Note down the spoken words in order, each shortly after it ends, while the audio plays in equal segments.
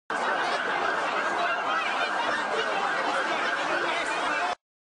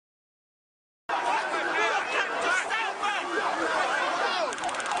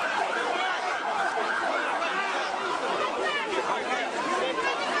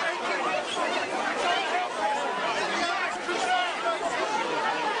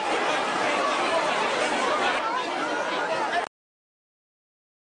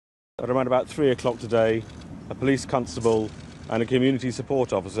around about 3 o'clock today, a police constable and a community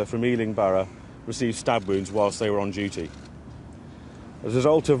support officer from Ealing Borough received stab wounds whilst they were on duty. As a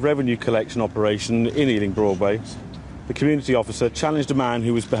result of revenue collection operation in Ealing Broadway, the community officer challenged a man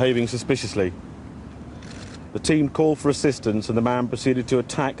who was behaving suspiciously. The team called for assistance and the man proceeded to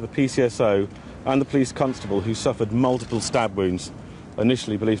attack the PCSO and the police constable, who suffered multiple stab wounds,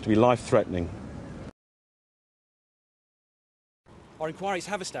 initially believed to be life-threatening. Our inquiries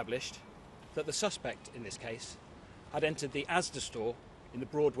have established that the suspect in this case had entered the Asda store in the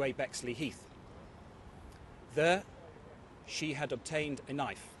Broadway Bexley Heath. There, she had obtained a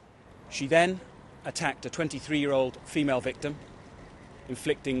knife. She then attacked a 23-year-old female victim,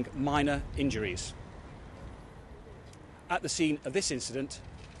 inflicting minor injuries. At the scene of this incident,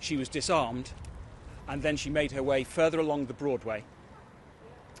 she was disarmed, and then she made her way further along the Broadway,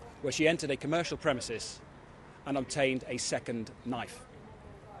 where she entered a commercial premises and obtained a second knife.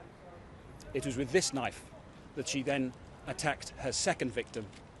 It was with this knife that she then attacked her second victim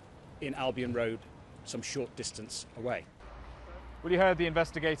in Albion Road, some short distance away. Well, you heard the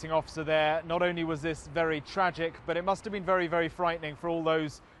investigating officer there. Not only was this very tragic, but it must have been very, very frightening for all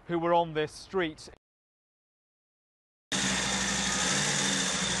those who were on this street.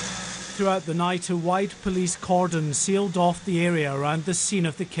 Throughout the night, a wide police cordon sealed off the area around the scene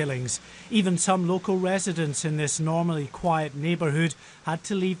of the killings. Even some local residents in this normally quiet neighbourhood had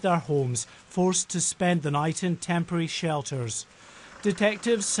to leave their homes, forced to spend the night in temporary shelters.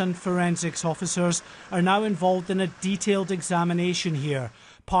 Detectives and forensics officers are now involved in a detailed examination here,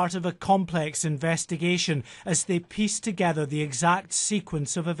 part of a complex investigation as they piece together the exact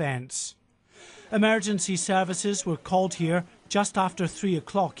sequence of events. Emergency services were called here just after 3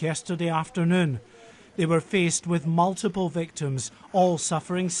 o'clock yesterday afternoon. They were faced with multiple victims, all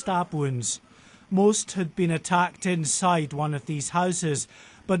suffering stab wounds. Most had been attacked inside one of these houses,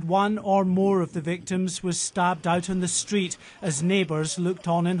 but one or more of the victims was stabbed out on the street as neighbours looked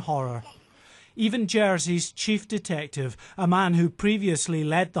on in horror. Even Jersey's chief detective, a man who previously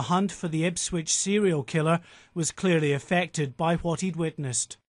led the hunt for the Ipswich serial killer, was clearly affected by what he'd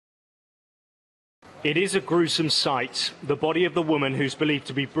witnessed. It is a gruesome sight. The body of the woman, who's believed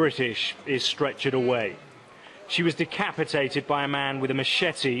to be British, is stretchered away. She was decapitated by a man with a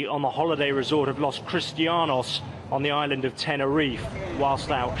machete on the holiday resort of Los Cristianos on the island of Tenerife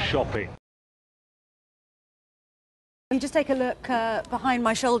whilst out shopping. If you just take a look behind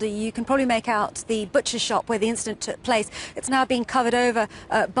my shoulder, you can probably make out the butcher shop where the incident took place. It's now being covered over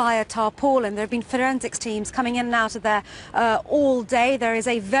by a tarpaulin. There have been forensics teams coming in and out of there all day. There is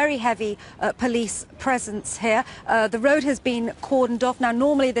a very heavy police presence here. The road has been cordoned off. Now,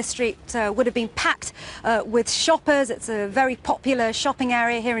 normally this street would have been packed with shoppers. It's a very popular shopping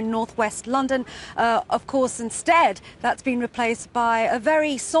area here in northwest London. Of course, instead, that's been replaced by a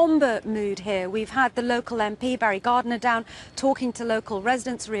very sombre mood here. We've had the local MP, Barry Gardiner, down talking to local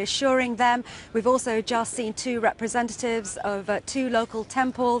residents, reassuring them. We've also just seen two representatives of two local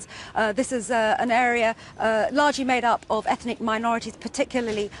temples. This is an area largely made up of ethnic minorities,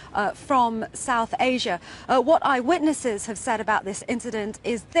 particularly from South Asia. What eyewitnesses have said about this incident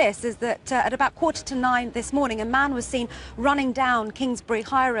is that at about 9:15 this morning, a man was seen running down Kingsbury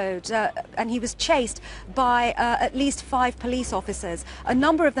High Road and he was chased by at least 5 police officers. A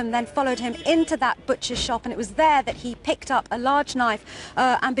number of them then followed him into that butcher's shop, and it was there that he picked up a large knife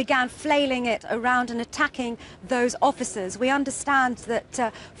and began flailing it around and attacking those officers. We understand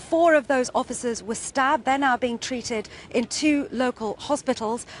that 4 of those officers were stabbed. They're now being treated in 2 local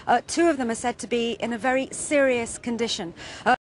hospitals. 2 of them are said to be in a very serious condition.